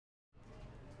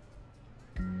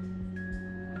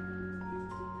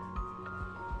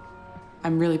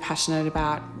I'm really passionate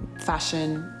about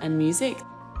fashion and music.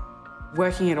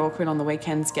 Working at Awkward on the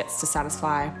weekends gets to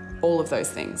satisfy all of those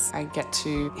things. I get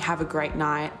to have a great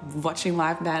night watching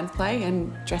live bands play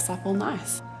and dress up all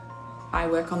nice. I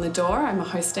work on the door, I'm a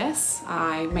hostess.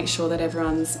 I make sure that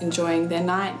everyone's enjoying their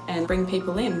night and bring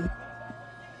people in.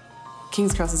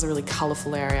 King's Cross is a really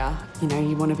colourful area. You know,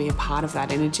 you want to be a part of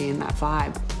that energy and that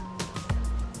vibe.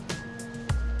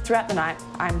 Throughout the night,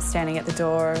 I'm standing at the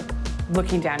door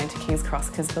looking down into King's Cross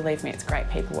because, believe me, it's great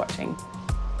people watching.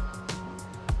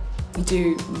 You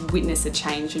do witness a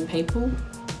change in people.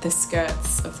 The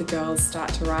skirts of the girls start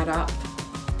to ride up.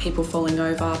 People falling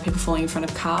over, people falling in front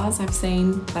of cars I've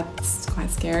seen. That's quite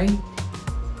scary.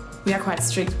 We are quite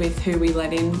strict with who we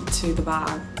let into the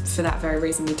bar. For that very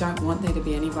reason, we don't want there to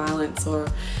be any violence or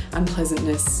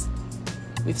unpleasantness.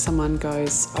 If someone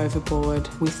goes overboard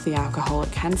with the alcohol,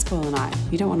 it can spoil a night.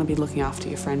 You don't want to be looking after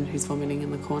your friend who's vomiting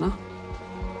in the corner.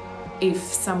 If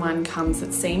someone comes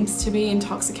that seems to be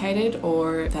intoxicated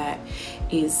or that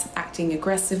is acting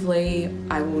aggressively,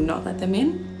 I will not let them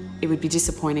in. It would be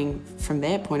disappointing from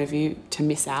their point of view to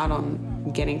miss out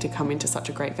on getting to come into such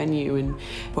a great venue and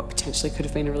what potentially could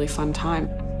have been a really fun time.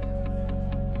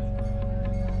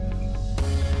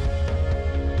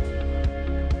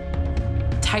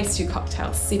 Taste your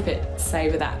cocktail, sip it,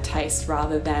 savour that taste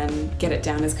rather than get it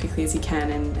down as quickly as you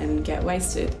can and get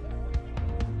wasted.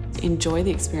 Enjoy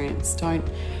the experience. Don't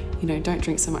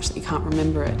drink so much that you can't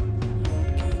remember it.